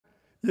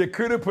You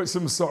could have put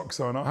some socks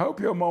on. I hope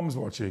your mom's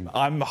watching.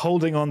 I'm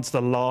holding on to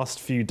the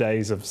last few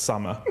days of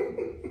summer.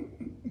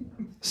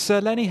 Sir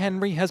Lenny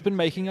Henry has been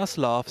making us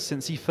laugh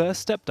since he first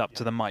stepped up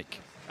to the mic.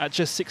 At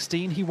just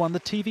 16, he won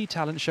the TV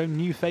talent show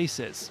New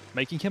Faces,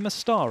 making him a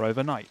star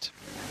overnight.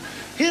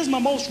 Here's my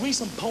most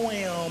recent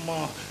poem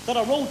that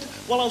I wrote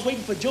while I was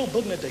waiting for Joe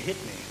Bugner to hit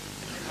me.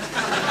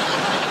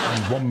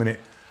 And 1 minute,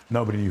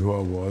 nobody knew who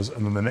I was,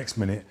 and then the next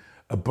minute,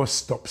 a bus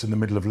stops in the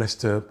middle of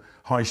Leicester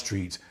High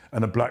Street,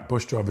 and a black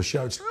bus driver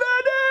shouts, "Lenny,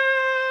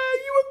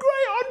 you were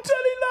great on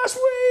telly last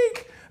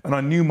week!" And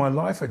I knew my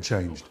life had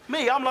changed.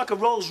 Me, I'm like a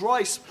Rolls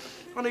Royce.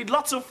 I need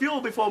lots of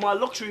fuel before my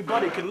luxury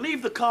body can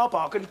leave the car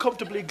park and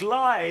comfortably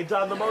glide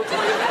down the motorway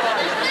of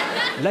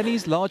life.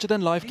 Lenny's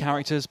larger-than-life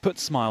characters put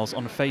smiles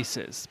on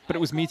faces, but it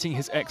was meeting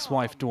his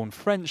ex-wife Dawn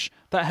French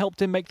that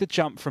helped him make the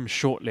jump from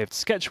short-lived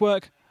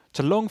sketchwork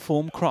to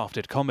long-form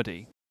crafted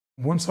comedy.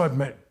 Once I'd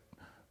met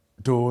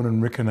Dawn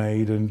and Rick and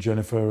Aid and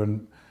Jennifer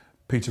and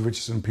Peter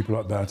Richardson and people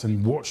like that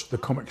and watched the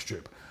comic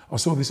strip, I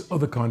saw this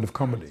other kind of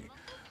comedy.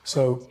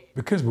 So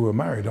because we were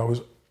married, I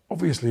was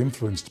obviously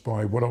influenced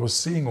by what I was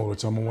seeing all the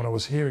time and what I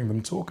was hearing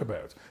them talk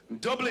about.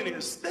 Dublin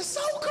is, they're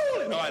so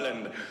cool in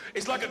Ireland.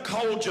 It's like a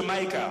cold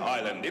Jamaica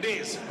island, it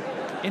is.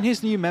 In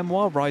his new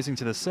memoir, Rising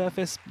to the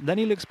Surface,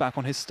 Lenny looks back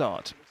on his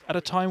start, at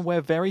a time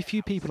where very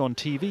few people on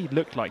TV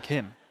looked like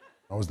him.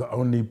 I was the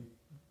only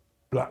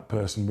black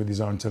person with his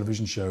own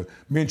television show.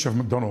 Me and Trevor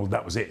McDonald,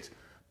 that was it.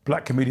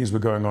 Black comedians were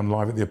going on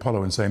live at the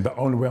Apollo and saying, the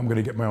only way I'm going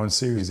to get my own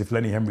series is if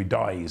Lenny Henry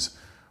dies.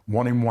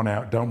 One in, one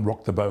out, don't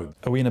rock the boat.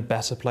 Are we in a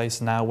better place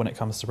now when it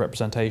comes to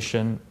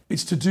representation?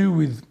 It's to do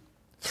with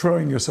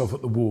throwing yourself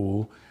at the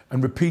wall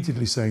and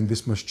repeatedly saying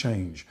this must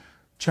change.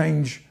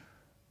 Change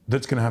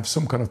that's going to have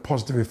some kind of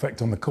positive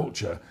effect on the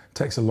culture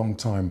takes a long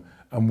time,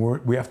 and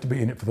we have to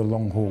be in it for the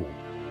long haul.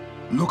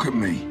 Look at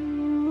me.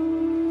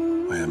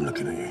 I am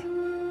looking at you.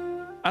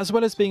 As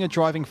well as being a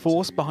driving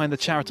force behind the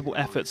charitable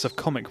efforts of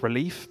Comic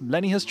Relief,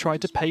 Lenny has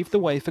tried to pave the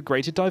way for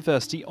greater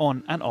diversity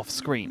on and off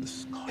screen.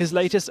 His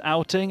latest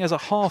outing as a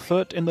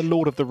Harfoot in the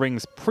Lord of the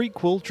Rings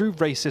prequel drew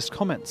racist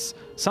comments,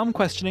 some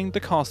questioning the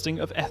casting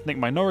of ethnic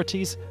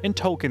minorities in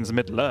Tolkien's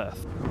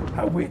Middle-earth.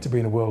 How weird to be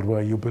in a world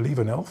where you'll believe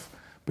an elf,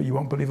 but you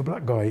won't believe a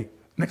black guy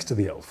next to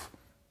the elf.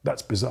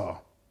 That's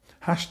bizarre.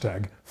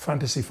 Hashtag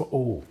fantasy for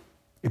all.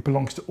 It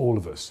belongs to all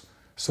of us,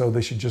 so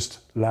they should just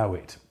allow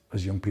it,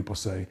 as young people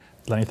say.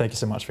 Lenny, thank you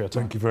so much for your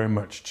time. Thank you very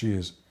much.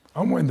 Cheers.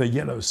 I'm wearing the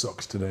yellow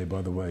socks today,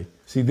 by the way.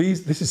 See,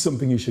 this is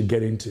something you should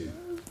get into.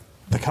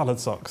 The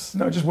coloured socks.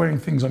 No, just wearing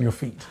things on your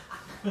feet.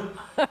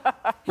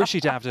 Rishi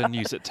Davda,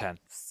 News at 10.